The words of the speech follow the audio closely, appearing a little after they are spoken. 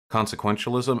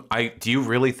Consequentialism? Do you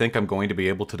really think I'm going to be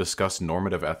able to discuss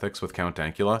normative ethics with Count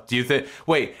Dankula? Do you think,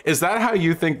 wait, is that how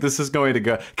you think this is going to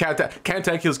go? Count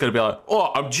Dankula's going to be like,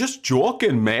 oh, I'm just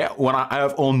joking, mate, when I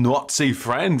have all Nazi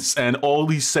friends and all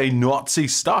these say Nazi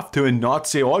stuff to a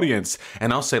Nazi audience.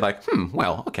 And I'll say like,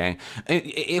 well, okay.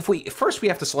 First we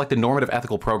have to select a normative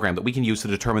ethical program that we can use to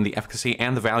determine the efficacy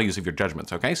and the values of your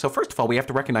judgments, okay? So first of all, we have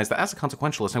to recognize that as a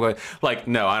consequentialist, I'm going like,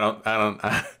 no, I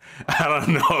don't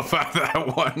know about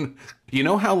that one. You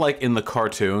know how like in the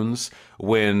cartoons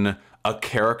when a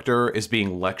character is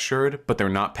being lectured but they're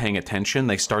not paying attention,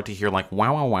 they start to hear like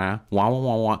wah wah wah wah wah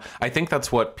wah wah. I think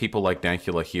that's what people like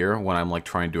Dankula hear when I'm like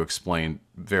trying to explain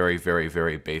very, very,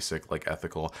 very basic like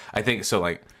ethical. I think so,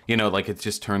 like, you know, like it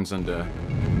just turns into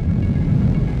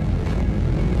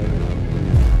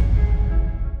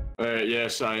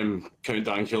yes, I'm Count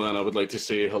Dankula, and I would like to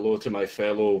say hello to my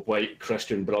fellow white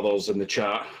Christian brothers in the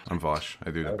chat. I'm Vaush.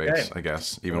 I do debates, I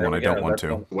guess, even when I don't want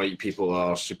to. White people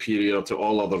are superior to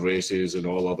all other races, and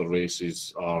all other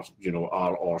races are, you know,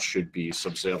 are or should be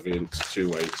subservient to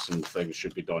whites, and things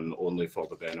should be done only for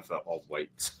the benefit of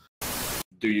whites.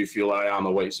 Do you feel I am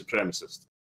a white supremacist?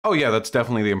 Oh yeah, that's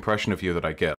definitely the impression of you that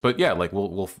I get. But yeah, like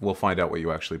we'll find out what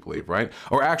you actually believe, right?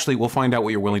 Or actually, we'll find out what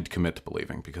you're willing to commit to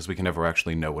believing, because we can never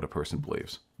actually know what a person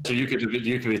believes. So you could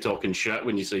be talking shit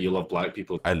when you say you love black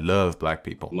people. I love black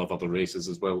people. Love other races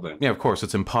as well, then. Yeah, of course.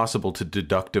 It's impossible to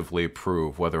deductively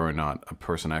prove whether or not a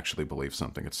person actually believes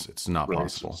something. It's not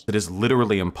possible. It is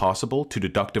literally impossible to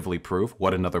deductively prove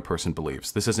what another person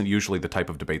believes. This isn't usually the type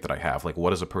of debate that I have. Like,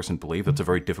 what does a person believe? That's a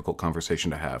very difficult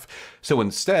conversation to have. So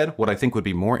instead, what I think would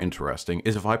be more interesting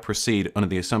is if I proceed under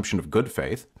the assumption of good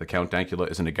faith, that Count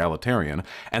Dankula is an egalitarian,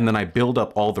 and then I build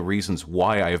up all the reasons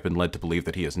why I have been led to believe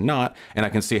that he is not, and I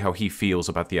can see how he feels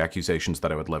about the accusations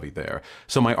that I would levy there.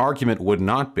 So my argument would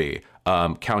not be,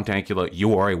 Count Dankula,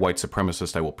 you are a white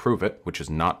supremacist, I will prove it, which is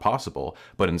not possible.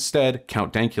 But instead,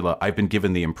 Count Dankula, I've been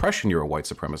given the impression you're a white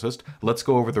supremacist. Let's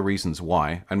go over the reasons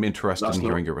why. I'm interested in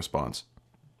hearing your response.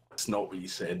 That's not what you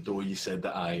said, though. You said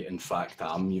that I, in fact,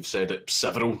 am. You've said it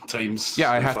several times. Yeah,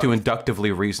 I have to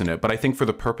inductively reason it, but I think for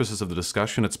the purposes of the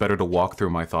discussion, it's better to walk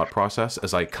through my thought process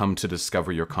as I come to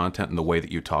discover your content and the way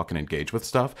that you talk and engage with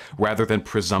stuff, rather than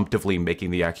presumptively making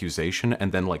the accusation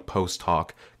and then, like,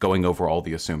 post-talk going over all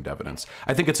the assumed evidence.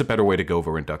 I think it's a better way to go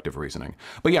over inductive reasoning.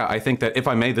 But yeah, I think that, if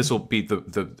I may, this will be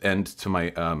the end to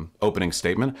my opening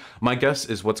statement. My guess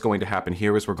is what's going to happen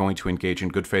here is we're going to engage in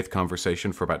good faith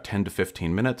conversation for about 10 to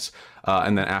 15 minutes.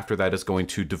 And then after that is going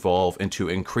to devolve into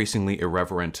increasingly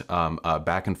irreverent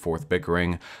back and forth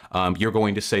bickering. You're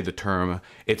going to say the term,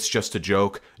 it's just a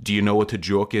joke, do you know what a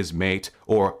joke is, mate?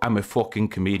 Or I'm a fucking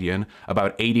comedian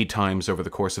about 80 times over the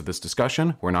course of this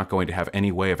discussion. We're not going to have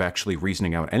any way of actually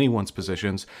reasoning out anyone's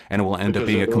positions, and it will end up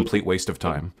being a complete waste of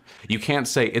time. You can't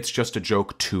say it's just a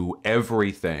joke to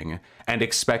everything and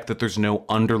expect that there's no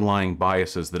underlying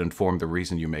biases that inform the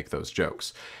reason you make those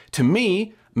jokes. To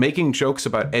me, making jokes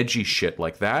about edgy shit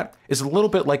like that is a little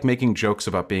bit like making jokes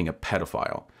about being a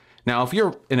pedophile. Now, if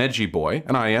you're an edgy boy,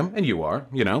 and I am, and you are,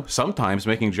 you know, sometimes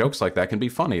making jokes like that can be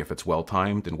funny if it's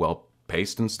well-timed and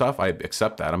well-paced and stuff. I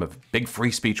accept that. I'm a big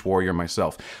free speech warrior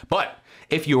myself. But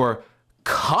if you're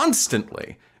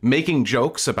constantly making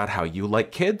jokes about how you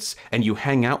like kids, and you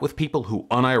hang out with people who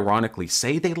unironically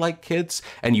say they like kids,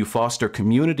 and you foster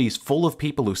communities full of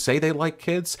people who say they like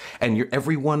kids, and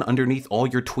everyone underneath all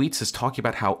your tweets is talking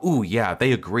about how, ooh, yeah,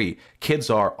 they agree, kids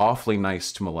are awfully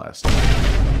nice to molest.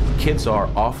 Kids are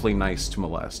awfully nice to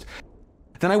molest.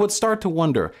 Then I would start to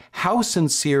wonder, how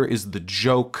sincere is the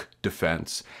joke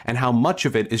defense, and how much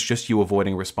of it is just you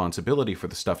avoiding responsibility for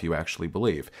the stuff you actually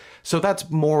believe? So that's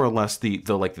more or less the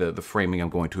framing I'm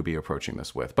going to be approaching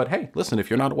this with. But hey, listen, if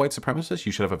you're not a white supremacist,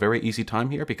 you should have a very easy time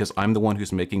here, because I'm the one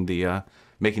who's making the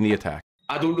attack.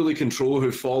 I don't really control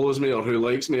who follows me or who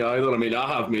likes me either. I mean,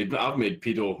 I've made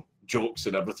pedo jokes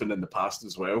and everything in the past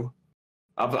as well.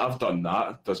 I've done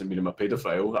that. Doesn't mean I'm a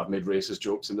pedophile. I've made racist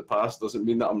jokes in the past. Doesn't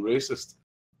mean that I'm racist.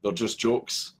 They're just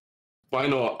jokes. Why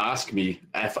not ask me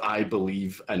if I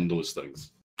believe in those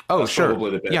things? Oh, that's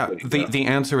sure. Yeah, the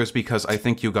answer is because I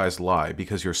think you guys lie,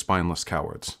 because you're spineless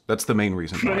cowards. That's the main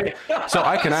reason why. So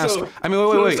I can ask, I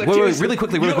mean, wait, really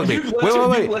quickly.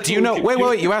 Wait, do you know,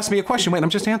 wait, you asked me a question. Wait,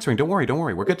 I'm just answering. Don't worry.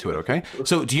 We'll get to it, okay?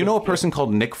 So do you know a person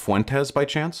called Nick Fuentes by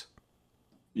chance?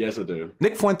 Yes, I do.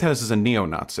 Nick Fuentes is a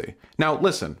neo-Nazi. Now,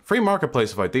 listen, free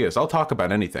marketplace of ideas. I'll talk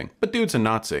about anything. But dude's a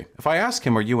Nazi. If I ask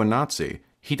him, are you a Nazi?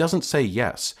 He doesn't say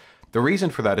yes. The reason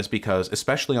for that is because,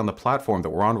 especially on the platform that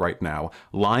we're on right now,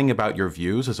 lying about your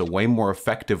views is a way more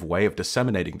effective way of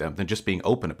disseminating them than just being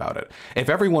open about it. If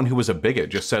everyone who was a bigot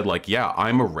just said, like, yeah,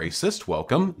 I'm a racist,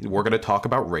 welcome, we're going to talk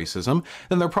about racism,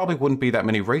 then there probably wouldn't be that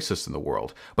many racists in the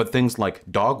world. But things like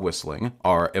dog whistling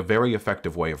are a very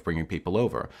effective way of bringing people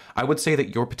over. I would say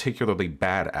that you're particularly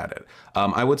bad at it.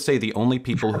 I would say the only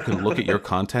people who can look at your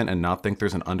content and not think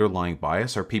there's an underlying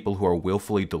bias are people who are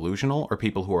willfully delusional or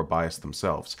people who are biased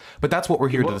themselves. But that's what we're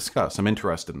here to discuss. I'm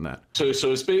interested in that.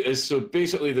 So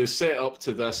basically the setup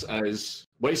to this is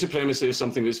white supremacy is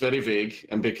something that's very vague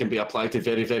and can be applied to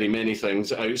very, very many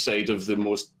things outside of the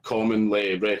most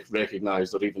commonly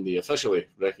recognized or even the officially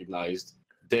recognized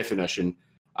definition.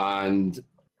 And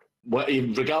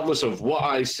regardless of what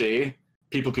I say,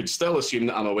 people could still assume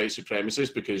that I'm a white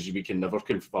supremacist because we can never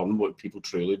confirm what people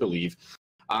truly believe.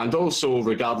 And also,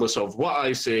 regardless of what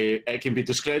I say, it can be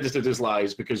discredited as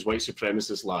lies because white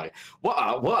supremacists lie. What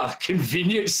a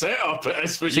convenient setup it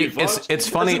is for you. It's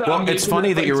funny. Well, it's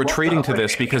funny that you're retreating to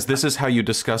this because this is how you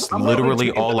discuss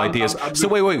literally all ideas. So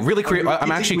wait, really,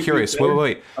 I'm actually curious.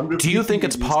 Wait. Do you think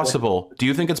it's possible? Do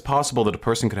you think it's possible that a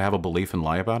person could have a belief and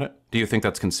lie about it? Do you think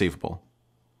that's conceivable?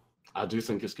 I do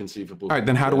think it's conceivable. All right,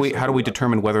 then how do we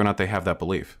determine whether or not they have that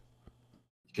belief?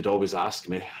 You could always ask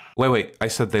me. Wait. I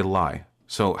said they lie.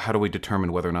 So how do we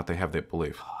determine whether or not they have that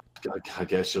belief? I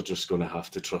guess you're just going to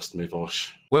have to trust me, Vaush.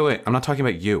 Wait. I'm not talking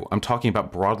about you. I'm talking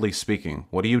about broadly speaking.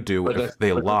 What do you do if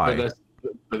they lie?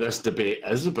 But this debate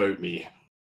is about me.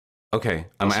 Okay,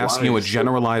 I'm asking you a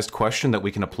generalized question that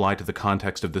we can apply to the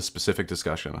context of this specific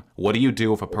discussion. What do you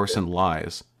do if a person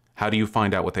lies? How do you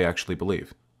find out what they actually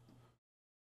believe?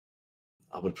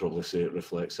 I would probably say it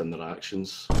reflects in their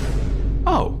actions.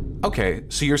 Oh, okay.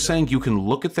 So you're saying you can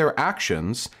look at their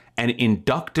actions and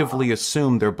inductively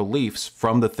assume their beliefs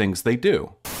from the things they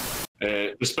do.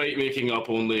 Despite making up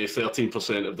only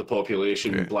 13% of the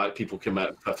population, black people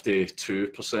commit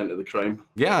 52% of the crime.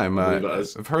 Yeah,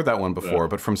 I've heard that one before,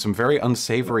 but from some very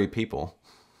unsavory people.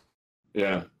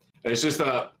 Yeah. It's just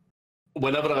that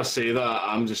whenever I say that,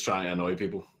 I'm just trying to annoy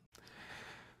people.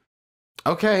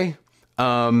 Okay.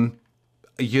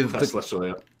 That's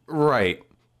literally it. Right.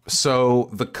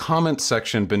 So the comment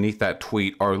section beneath that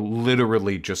tweet are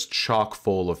literally just chock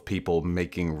full of people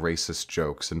making racist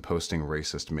jokes and posting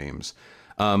racist memes.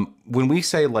 When we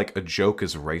say like a joke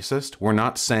is racist, we're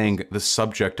not saying the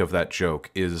subject of that joke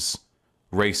is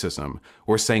racism.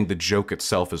 We're saying the joke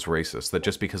itself is racist, that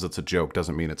just because it's a joke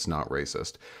doesn't mean it's not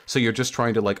racist. So you're just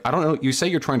trying to, like, I don't know, you say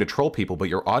you're trying to troll people, but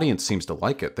your audience seems to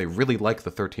like it. They really like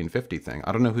the 1350 thing.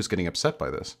 I don't know who's getting upset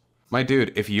by this. My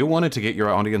dude, if you wanted to get your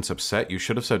audience upset, you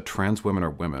should have said trans women are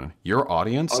women. Your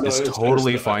audience is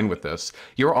totally fine with this.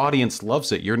 Your audience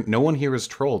loves it. No one here is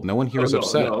trolled. No one here is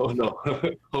upset. No.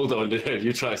 Hold on.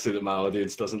 You try to say that my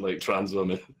audience doesn't like trans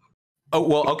women. Oh,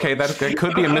 well, okay, that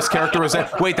could be a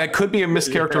mischaracterization. Wait, that could be a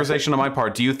mischaracterization on my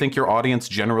part. Do you think your audience,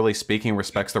 generally speaking,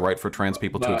 respects the right for trans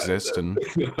people to exist? And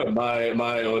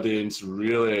my audience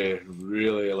really,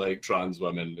 really like trans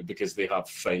women because they have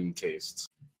fine tastes.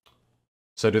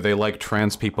 So do they like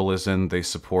trans people as in they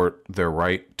support their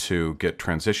right to get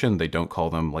transitioned, they don't call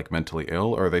them like mentally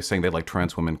ill, or are they saying they like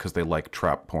trans women because they like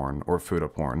trap porn or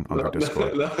futa porn on their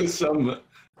Discord?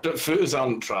 Futas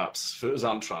aren't traps. Futas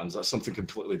aren't trans. That's something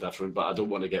completely different, but I don't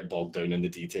want to get bogged down in the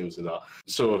details of that.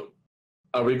 So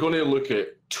are we going to look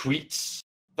at tweets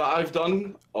that I've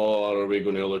done, or are we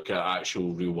going to look at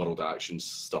actual real world actions,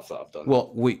 stuff that I've done?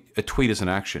 Well, a tweet is an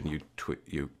action. You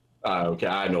okay,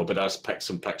 I know, but that's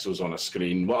some pixels on a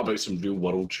screen. What about some real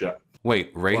world shit?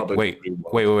 Wait.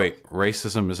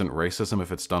 Racism isn't racism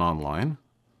if it's done online?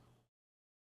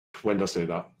 When did I say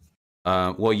that?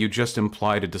 Well, you just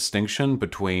implied a distinction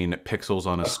between pixels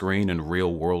on a screen and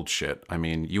real world shit. I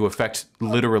mean, you affect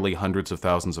literally hundreds of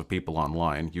thousands of people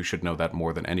online. You should know that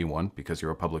more than anyone because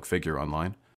you're a public figure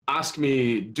online. Ask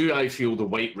me, do I feel the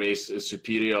white race is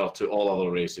superior to all other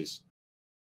races?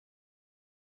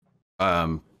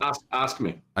 Ask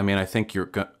me. I mean, I think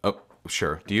you're oh,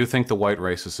 sure. Do you think the white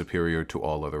race is superior to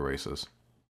all other races?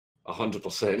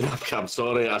 100%. I'm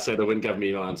sorry. I said I wouldn't give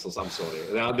me no answers. I'm sorry.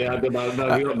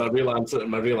 My real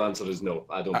answer is no.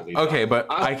 I don't believe. Okay, but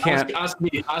I can't.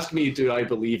 Ask me. Do I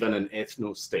believe in an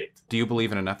ethno state? Do you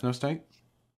believe in an ethno state?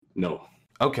 No.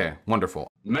 Okay, wonderful.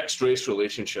 Mixed race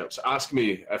relationships. Ask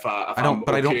me if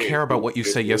I don't care about what you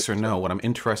say, yes or no. What I'm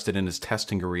interested in is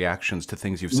testing your reactions to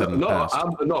things you've said in the past.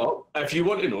 I'm not. If you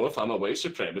want to know if I'm a white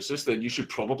supremacist, then you should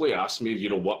probably ask me,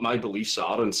 what my beliefs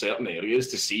are in certain areas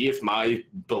to see if my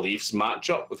beliefs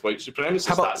match up with white supremacists.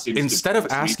 How about, instead of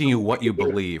asking you what you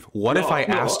believe, what if I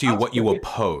asked you what you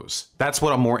oppose? That's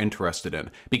what I'm more interested in.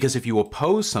 Because if you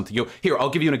oppose something, here, I'll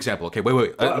give you an example. Okay,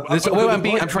 wait. I'm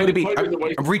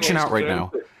reaching out right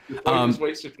now.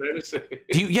 White supremacy.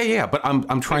 But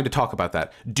I'm trying to talk about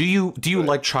that. Do you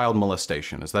like child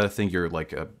molestation? Is that a thing you're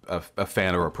like a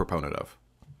fan or a proponent of?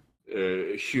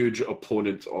 Huge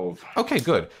opponent of. Okay,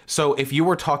 good. So if you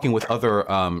were talking with other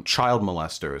child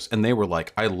molesters and they were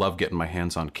like, I love getting my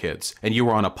hands on kids, and you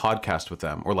were on a podcast with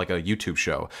them or like a YouTube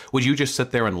show, would you just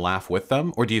sit there and laugh with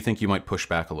them, or do you think you might push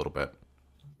back a little bit?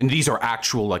 And these are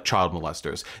actual like child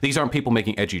molesters. These aren't people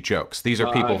making edgy jokes. These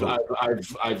are people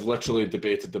I've literally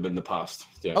debated them in the past.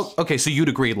 Yes. Oh, okay, so you'd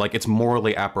agree like it's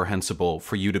morally apprehensible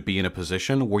for you to be in a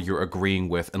position where you're agreeing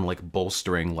with and like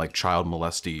bolstering like child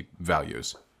molesty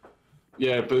values.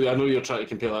 Yeah, but I know you're trying to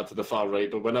compare that to the far right,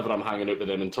 but whenever I'm hanging out with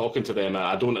them and talking to them,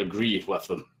 I don't agree with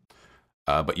them.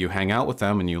 But you hang out with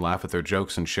them and you laugh at their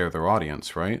jokes and share their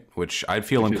audience, right? Which I'd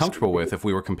feel uncomfortable with if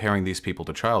we were comparing these people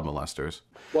to child molesters.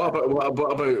 What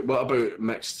about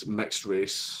mixed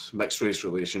race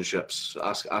relationships?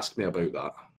 Ask me about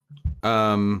that.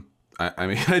 I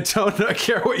mean, I don't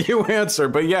care what you answer,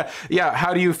 but yeah.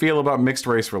 How do you feel about mixed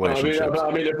race relationships?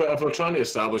 If we're trying to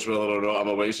establish whether or not I'm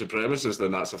a white supremacist,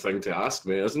 then that's a thing to ask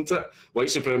me, isn't it? White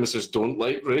supremacists don't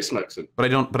like race mixing. But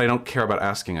I don't care about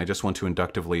asking. I just want to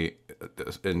inductively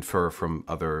infer from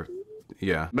other.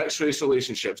 Yeah. Mixed race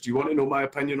relationships. Do you want to know my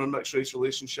opinion on mixed race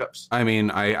relationships? I mean,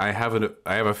 I have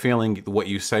a feeling what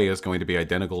you say is going to be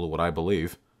identical to what I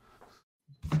believe.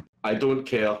 I don't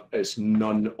care. It's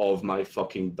none of my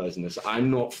fucking business.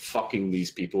 I'm not fucking these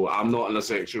people. I'm not in a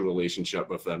sexual relationship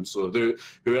with them. So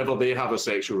whoever they have a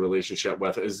sexual relationship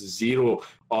with is zero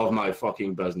of my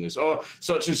fucking business. Oh,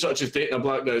 such and such is dating a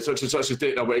black guy, such and such is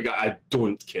dating a white guy. I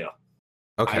don't care.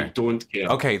 Okay. I don't care.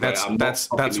 Okay, that's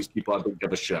these people. I don't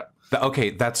give a shit. Okay,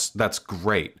 that's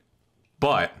great.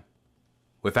 But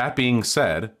with that being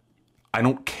said, I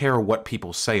don't care what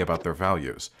people say about their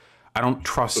values. I don't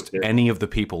trust any of the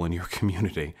people in your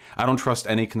community. I don't trust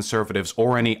any conservatives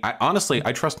or honestly,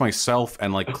 I trust myself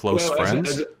and like close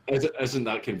friends. Isn't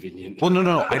that convenient? Well,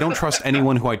 no. I don't trust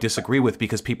anyone who I disagree with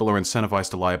because people are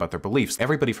incentivized to lie about their beliefs.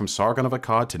 Everybody from Sargon of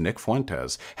Akkad to Nick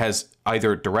Fuentes has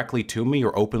either directly to me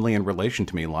or openly in relation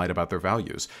to me lied about their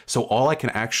values. So all I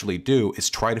can actually do is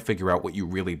try to figure out what you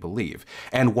really believe.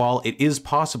 And while it is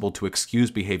possible to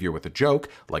excuse behavior with a joke,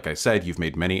 like I said, you've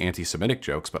made many anti-Semitic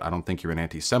jokes, but I don't think you're an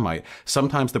anti-Semite.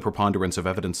 Sometimes the preponderance of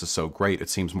evidence is so great, it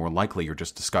seems more likely you're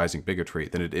just disguising bigotry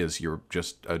than it is you're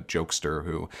just a jokester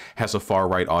who has a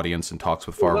far-right audience and talks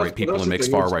with far-right people and makes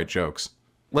far-right jokes.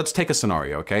 Let's take a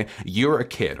scenario, okay? You're a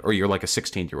kid, or you're like a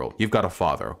 16-year-old. You've got a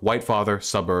father, white father,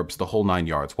 suburbs, the whole 9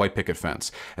 yards, white picket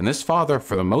fence. And this father,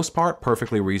 for the most part,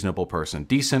 perfectly reasonable person.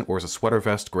 Decent, wears a sweater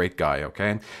vest, great guy,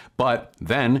 okay? But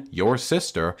then your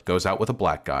sister goes out with a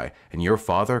black guy, and your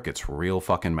father gets real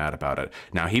fucking mad about it.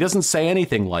 Now, he doesn't say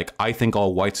anything like, I think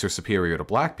all whites are superior to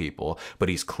black people, but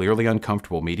he's clearly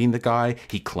uncomfortable meeting the guy.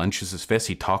 He clenches his fist.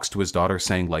 He talks to his daughter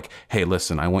saying like, hey,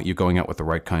 listen, I want you going out with the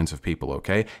right kinds of people,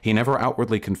 okay? He never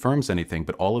outwardly confirms anything,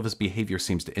 but all of his behavior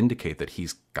seems to indicate that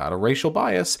he's got a racial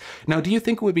bias. Now, do you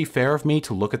think it would be fair of me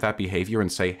to look at that behavior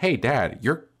and say, hey, Dad,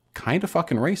 you're kind of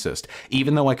fucking racist,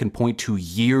 even though I can point to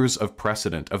years of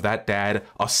precedent of that dad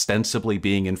ostensibly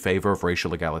being in favor of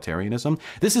racial egalitarianism?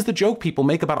 This is the joke people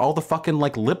make about all the fucking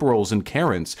like liberals and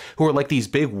Karens who are like these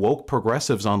big woke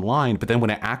progressives online, but then when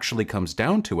it actually comes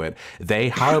down to it, they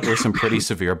harbor some pretty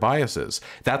severe biases.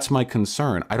 That's my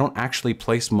concern. I don't actually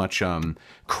place much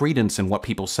credence in what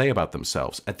people say about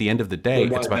themselves. At the end of the day,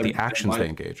 it's about the actions they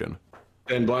engage in.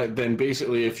 Then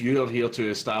basically, if you are here to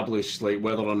establish like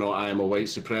whether or not I am a white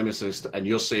supremacist, and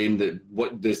you're saying that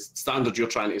what the standard you're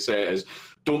trying to set is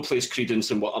don't place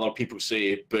credence in what other people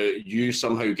say, but you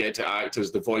somehow get to act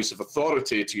as the voice of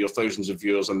authority to your thousands of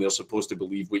viewers, and they're supposed to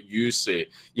believe what you say.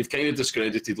 You've kind of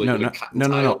discredited like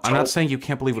no. I'm not saying you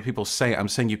can't believe what people say. I'm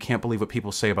saying you can't believe what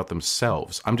people say about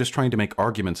themselves. I'm just trying to make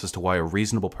arguments as to why a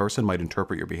reasonable person might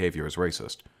interpret your behavior as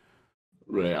racist.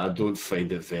 Right, I don't find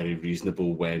it very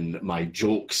reasonable when my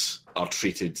jokes are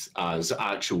treated as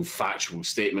actual factual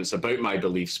statements about my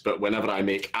beliefs, but whenever I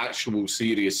make actual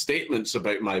serious statements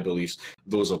about my beliefs,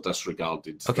 those are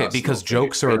disregarded. Okay, because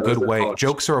jokes are a good way.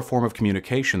 Jokes are a form of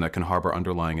communication that can harbor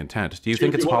underlying intent. Do you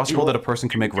think it's possible that a person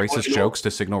can make racist jokes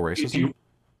to signal racism?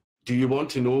 Do you want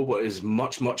to know what is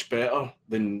much, much better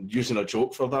than using a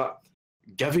joke for that?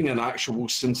 Giving an actual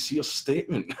sincere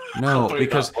statement. No,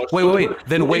 because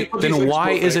then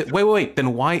why is it?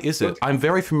 Then why is it? I'm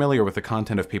very familiar with the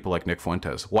content of people like Nick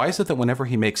Fuentes. Why is it that whenever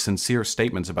he makes sincere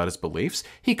statements about his beliefs,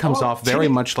 he comes off very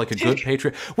much like a good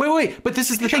patriot? But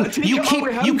this is the thing.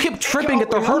 You keep tripping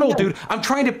at the hurdle, dude. I'm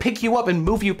trying to pick you up and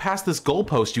move you past this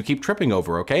goalpost you keep tripping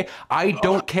over, okay? I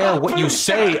don't care what you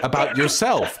say about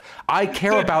yourself. I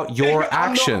care about your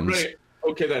actions.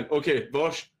 Okay then. Okay,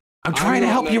 Vaush. I'm trying to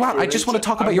help you out. I just want to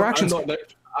talk about your actions.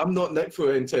 I'm not Nick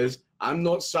Fuentes. I'm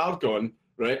not Sargon,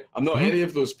 right? I'm not any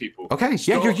of those people. Okay,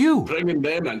 yeah, you're you. Bringing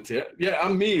them into it. Yeah,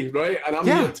 I'm me, right? And I'm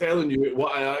here telling you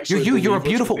what I actually You're you. You're a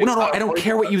beautiful... No, I don't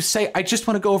care what you say. I just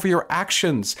want to go over your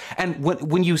actions. And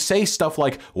when you say stuff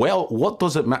like, well, what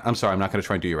does it matter? I'm sorry, I'm not going to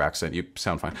try and do your accent. You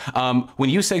sound fine.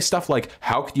 When you say stuff like,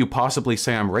 how could you possibly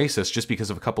say I'm racist just because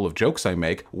of a couple of jokes I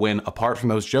make, when apart from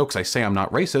those jokes, I say I'm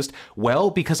not racist? Well,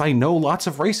 because I know lots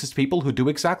of racist people who do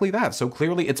exactly that. So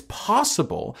clearly it's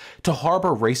possible to harbor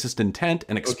racist intent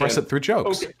and express it through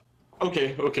jokes.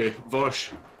 Okay,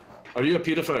 Vaush, are you a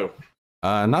pedophile?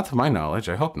 Not to my knowledge.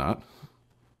 I hope not.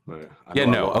 Right. Yeah,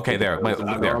 no. Okay, there.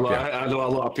 I know a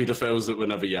lot of pedophiles that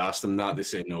whenever you ask them that, they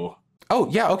say no. Oh,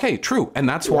 yeah, okay, true. And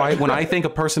that's why when I think a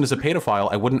person is a pedophile,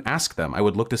 I wouldn't ask them. I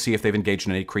would look to see if they've engaged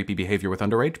in any creepy behavior with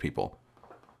underage people.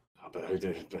 But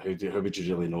how would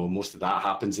you really know? Most of that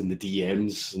happens in the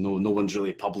DMs. No one's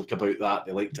really public about that.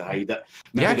 They like to hide it.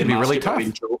 Maybe it can be really tough.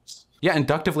 Yeah,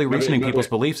 inductively reasoning people's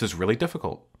beliefs is really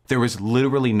difficult. There is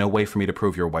literally no way for me to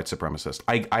prove you're a white supremacist.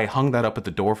 I hung that up at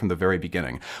the door from the very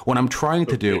beginning. What I'm trying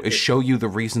to do is show you the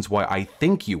reasons why I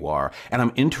think you are, and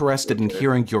I'm interested in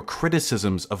hearing your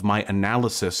criticisms of my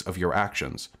analysis of your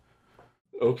actions.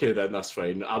 Okay, then that's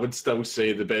fine. I would still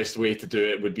say the best way to do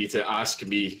it would be to ask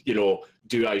me,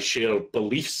 do I share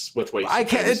beliefs with white supremacists? I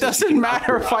can't. It doesn't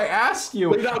matter if I ask you.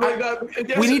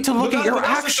 We need to look at your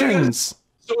actions.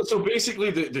 So basically,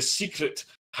 the secret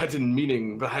hidden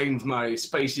meaning behind my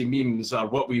spicy memes are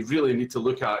what we really need to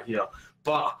look at here.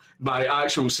 But my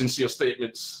actual sincere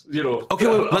statements, Okay,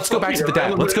 let's go back to the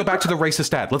dad. Let's go back to the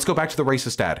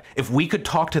racist dad. If we could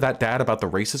talk to that dad about the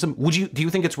racism, do you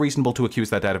think it's reasonable to accuse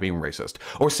that dad of being racist?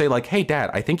 Or say like, hey dad,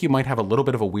 I think you might have a little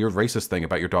bit of a weird racist thing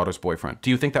about your daughter's boyfriend. Do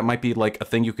you think that might be like a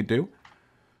thing you could do?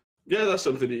 Yeah, that's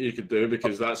something that you could do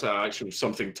because that's actually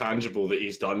something tangible that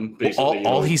he's done. Basically,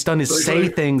 all he's done is say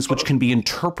things which can be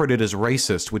interpreted as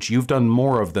racist, which you've done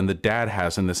more of than the dad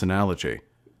has in this analogy.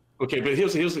 Okay, but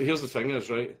here's the thing is,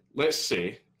 right? Let's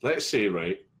say,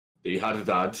 right, that you had a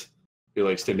dad who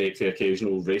likes to make the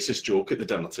occasional racist joke at the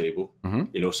dinner table.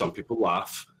 Mm-hmm. Some people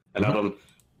laugh and have him,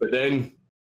 but then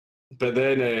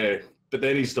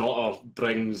his daughter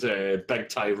brings Big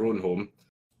Tyrone home.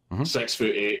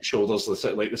 6'8", shoulders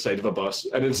like the side of a bus,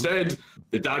 and instead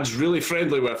the dad's really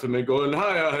friendly with him and going,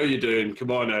 "Hi, how you doing? Come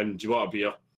on in. Do you want a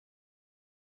beer?"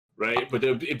 Right?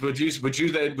 Would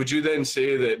you then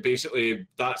say that basically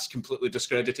that's completely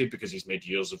discredited because he's made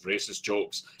years of racist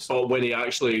jokes, but when he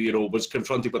actually was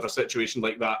confronted with a situation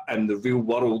like that in the real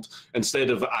world,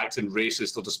 instead of acting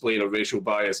racist or displaying a racial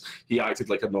bias, he acted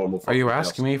like a normal? Are you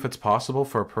asking me if it's possible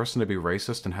for a person to be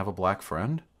racist and have a black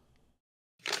friend?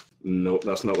 No,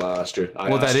 that's not what I asked you.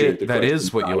 That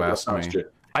is what you asked me.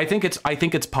 I think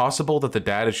it's possible that the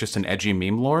dad is just an edgy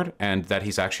meme lord and that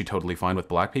he's actually totally fine with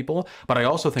black people. But I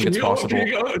also think it's possible.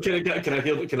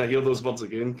 Can I hear those words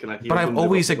again? But I've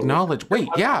always acknowledged. Wait,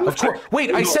 yeah, of course.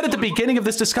 Wait, I said at the beginning of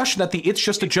this discussion that the "it's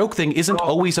just a joke" thing isn't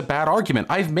always a bad argument.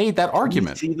 I've made that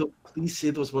argument. Please say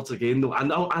those words again, though.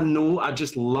 I know. I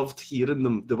just loved hearing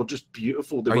them. They were just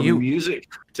beautiful. They were music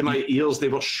to my ears. They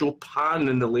were Chopin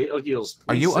in the later years.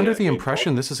 Are you under the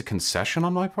impression this is a concession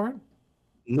on my part?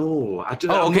 No,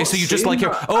 okay. So you just like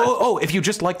your if you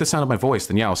just like the sound of my voice,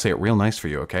 then yeah, I'll say it real nice for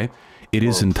you. Okay. It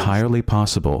is entirely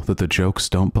possible that the jokes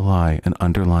don't belie an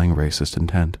underlying racist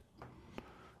intent.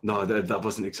 No, that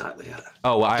wasn't exactly it.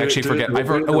 Oh, well, I actually forget. I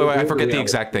forget the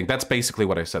exact thing. That's basically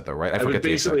what I said, though, right? I forget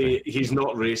the exact thing. He's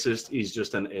not racist. He's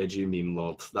just an edgy meme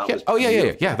lord.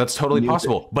 Yeah. That's totally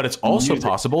possible. But it's also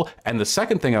possible. And the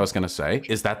second thing I was going to say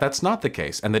is that that's not the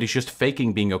case, and that he's just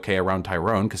faking being okay around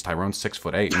Tyrone because Tyrone's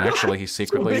 6'8", and actually he's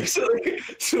secretly.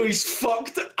 So he's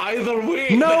fucked either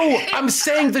way. No, I'm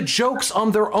saying the jokes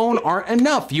on their own aren't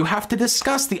enough. You have to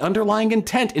discuss the underlying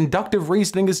intent. Inductive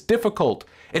reasoning is difficult.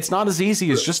 It's not as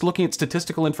easy as just looking at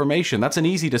statistical information. That's an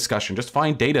easy discussion. Just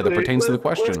find data that pertains to the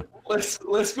question. Let's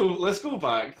go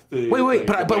back.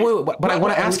 But I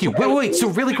want to ask you. Wait. So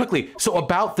really quickly. So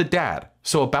about the dad.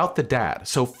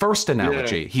 So first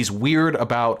analogy. He's weird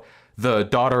about the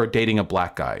daughter dating a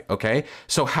black guy. Okay.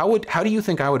 So how do you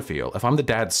think I would feel if I'm the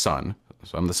dad's son?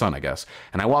 So I'm the son, I guess.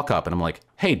 And I walk up and I'm like,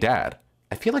 hey, Dad,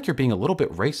 I feel like you're being a little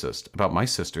bit racist about my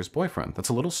sister's boyfriend. That's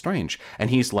a little strange. And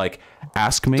he's like,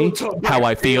 ask me how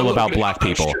I feel about black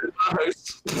people.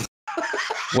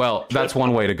 Well, that's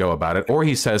one way to go about it. Or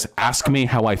he says, ask me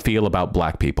how I feel about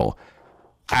black people.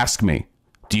 Ask me,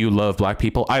 do you love black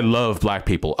people? I love black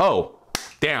people. Oh,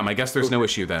 damn, I guess there's no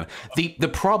issue then. The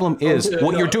problem is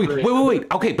what you're doing. Wait.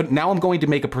 Okay, but now I'm going to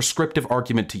make a prescriptive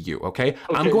argument to you, okay?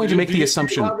 I'm going to make the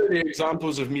assumption. Do you have any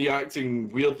examples of me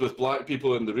acting weird with black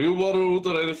people in the real world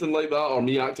or anything like that? Or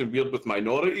me acting weird with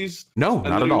minorities? No,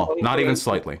 not at all. Not even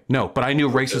slightly. No, but I knew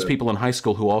racist people in high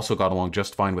school who also got along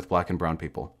just fine with black and brown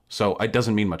people. So it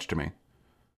doesn't mean much to me.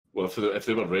 Well, if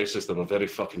they were racist, they were very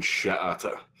fucking shit at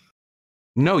it.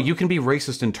 No, you can be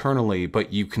racist internally,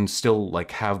 but you can still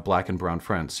like have black and brown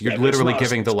friends. You're literally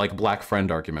giving the like black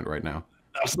friend argument right now.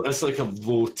 That's like a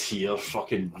low tier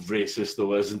fucking racist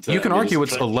though, isn't it? You can argue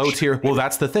it's a low tier. Well,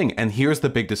 that's the thing. And here's the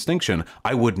big distinction.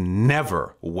 I would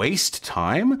never waste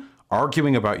time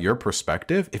arguing about your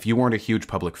perspective if you weren't a huge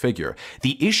public figure.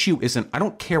 The issue isn't, I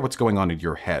don't care what's going on in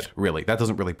your head, really. That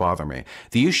doesn't really bother me.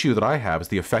 The issue that I have is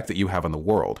the effect that you have on the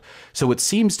world. So it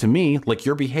seems to me like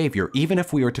your behavior, even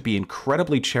if we were to be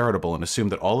incredibly charitable and assume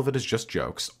that all of it is just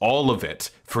jokes, all of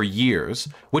it for years,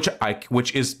 which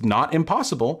is not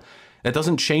impossible, that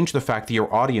doesn't change the fact that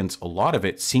your audience, a lot of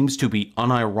it, seems to be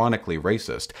unironically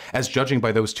racist. As judging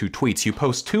by those two tweets, you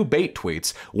post two bait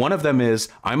tweets. One of them is,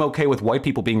 I'm okay with white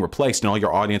people being replaced, and all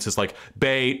your audience is like,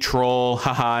 bait, troll,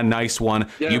 haha, nice one.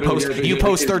 Yeah, you post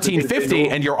 1350,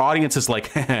 and your audience is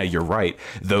like, you're right,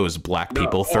 those black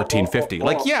people, 1350.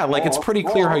 Like, yeah, like it's pretty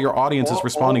clear how your audience is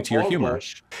responding to your humor.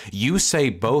 You say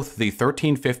both the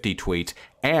 1350 tweet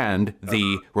and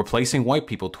the replacing white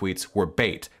people tweets were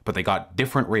bait, but they got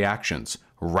different reactions,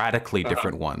 radically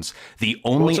different ones. The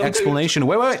only explanation,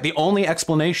 the only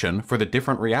explanation for the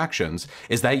different reactions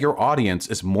is that your audience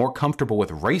is more comfortable with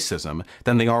racism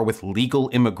than they are with legal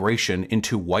immigration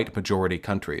into white majority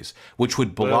countries, which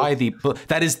would belie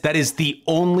that is the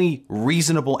only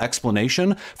reasonable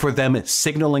explanation for them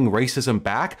signaling racism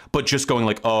back, but just going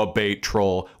like, oh, bait,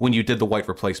 troll, when you did the white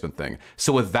replacement thing.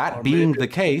 So with that being the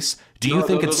case, do you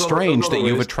think it's strange that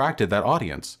you've attracted that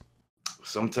audience?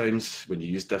 Sometimes when you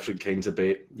use different kinds of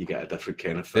bait, you get a different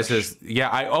kind of fish. This is, yeah,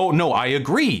 I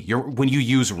agree. When you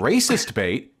use racist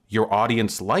bait, your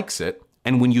audience likes it.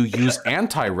 And when you use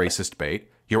anti-racist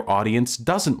bait, your audience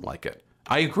doesn't like it.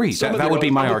 I agree. That would be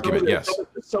my argument, yes.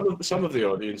 Some of the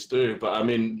audience do, but I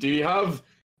mean, do you have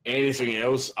anything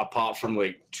else apart from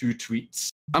like 2 tweets?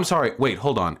 I'm sorry, wait,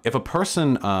 hold on. If a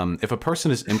person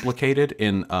is implicated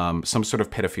in some sort of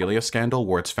pedophilia scandal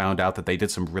where it's found out that they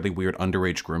did some really weird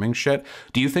underage grooming shit,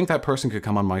 do you think that person could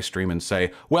come on my stream and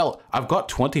say, well, I've got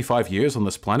 25 years on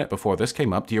this planet before this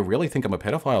came up. Do you really think I'm a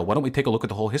pedophile? Why don't we take a look at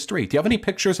the whole history? Do you have any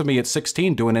pictures of me at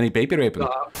 16 doing any baby raping?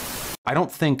 I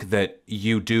don't think that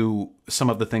you do some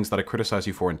of the things that I criticize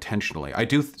you for intentionally. I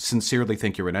do sincerely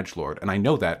think you're an edgelord, and I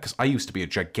know that because I used to be a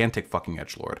gigantic fucking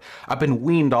edgelord. I've been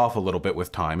weaned off a little bit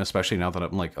with time, especially now that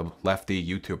I'm like a lefty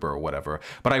YouTuber or whatever,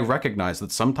 but I recognize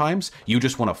that sometimes you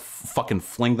just want to fucking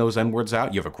fling those N-words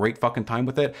out, you have a great fucking time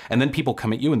with it, and then people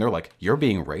come at you and they're like, you're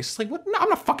being racist? Like, what? No, I'm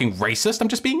not fucking racist, I'm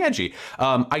just being edgy.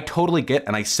 I totally get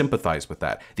and I sympathize with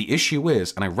that. The issue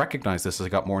is, and I recognize this as I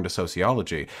got more into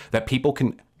sociology, that people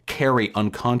can carry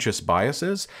unconscious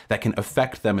biases that can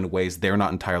affect them in ways they're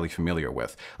not entirely familiar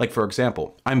with. Like, for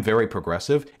example, I'm very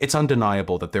progressive. It's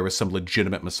undeniable that there is some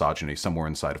legitimate misogyny somewhere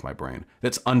inside of my brain.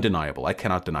 That's undeniable. I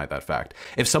cannot deny that fact.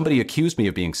 If somebody accused me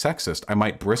of being sexist, I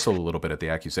might bristle a little bit at the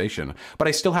accusation, but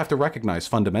I still have to recognize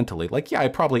fundamentally, like, yeah, I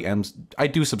probably am, I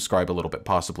do subscribe a little bit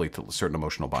possibly to certain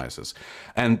emotional biases.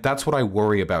 And that's what I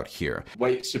worry about here.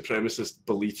 White supremacist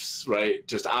beliefs, right?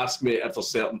 Just ask me if there's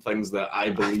certain things that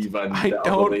I believe in. I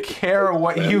don't care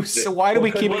what you say. Why do we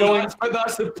keep going?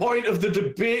 That's the point of the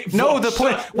debate. No, the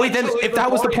point. Wait, then if that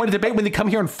was the point of the debate, when they come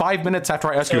here in 5 minutes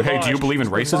after I ask you, hey, do you believe in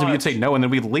racism? You'd say no, and then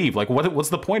we'd leave. Like, what's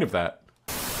the point of that?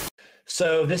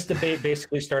 So this debate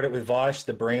basically started with Vaush,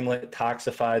 the brainlet,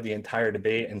 toxified the entire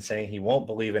debate and saying he won't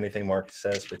believe anything Mark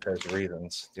says because of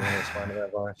reasons. Do you want to respond to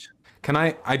that, Vaush? Can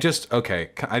I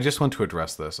just want to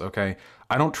address this, okay?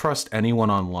 I don't trust anyone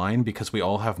online because we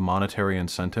all have monetary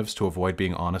incentives to avoid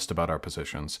being honest about our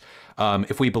positions.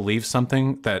 If we believe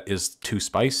something that is too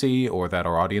spicy or that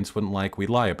our audience wouldn't like, we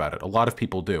lie about it. A lot of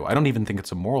people do. I don't even think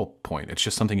it's a moral point. It's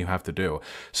just something you have to do.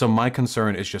 So my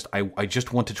concern is just, I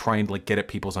just want to try and like get at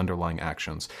people's underlying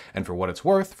actions. And for what it's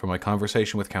worth, for my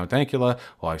conversation with Count Dankula,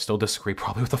 while I still disagree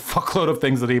probably with a fuckload of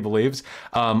things that he believes,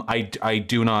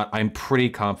 I'm pretty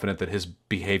confident that his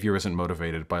behavior isn't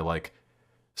motivated by like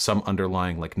some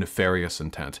underlying like nefarious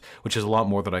intent, which is a lot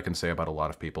more that I can say about a lot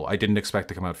of people. I didn't expect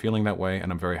to come out feeling that way,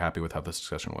 and I'm very happy with how this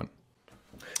discussion went.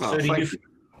 So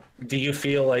do you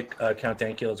feel like Count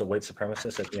Dankula is a white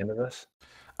supremacist at the end of this?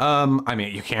 I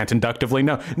mean, you can't inductively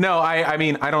know. No, I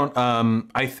mean, I don't,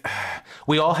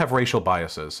 we all have racial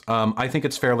biases. I think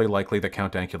it's fairly likely that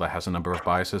Count Dankula has a number of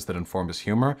biases that inform his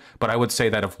humor, but I would say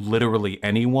that of literally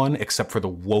anyone except for the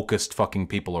wokest fucking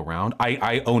people around,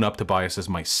 I own up to biases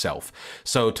myself.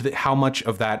 So how much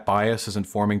of that bias is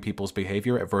informing people's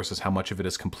behavior versus how much of it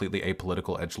is completely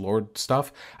apolitical edgelord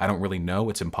stuff, I don't really know.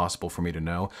 It's impossible for me to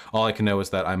know. All I can know is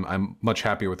that I'm much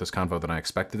happier with this convo than I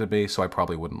expected to be, so I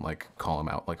probably wouldn't like call him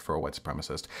out like for a white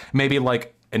supremacist. Maybe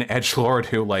like an edgelord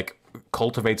who like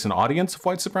cultivates an audience of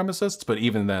white supremacists, but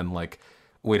even then, like,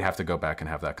 we'd have to go back and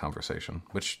have that conversation,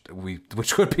 which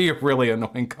would be a really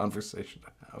annoying conversation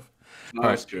to have. All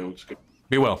right, cool.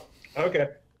 Be well. Okay,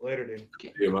 later, dude.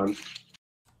 Yeah, man.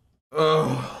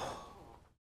 Oh.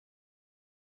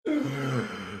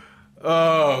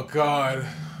 Oh God.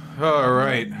 All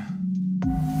right.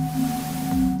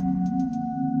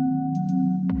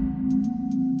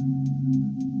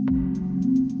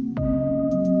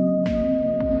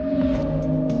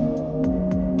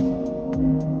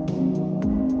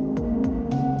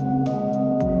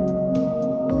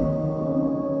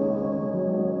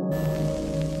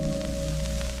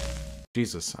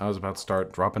 Jesus, I was about to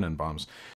start dropping in bombs.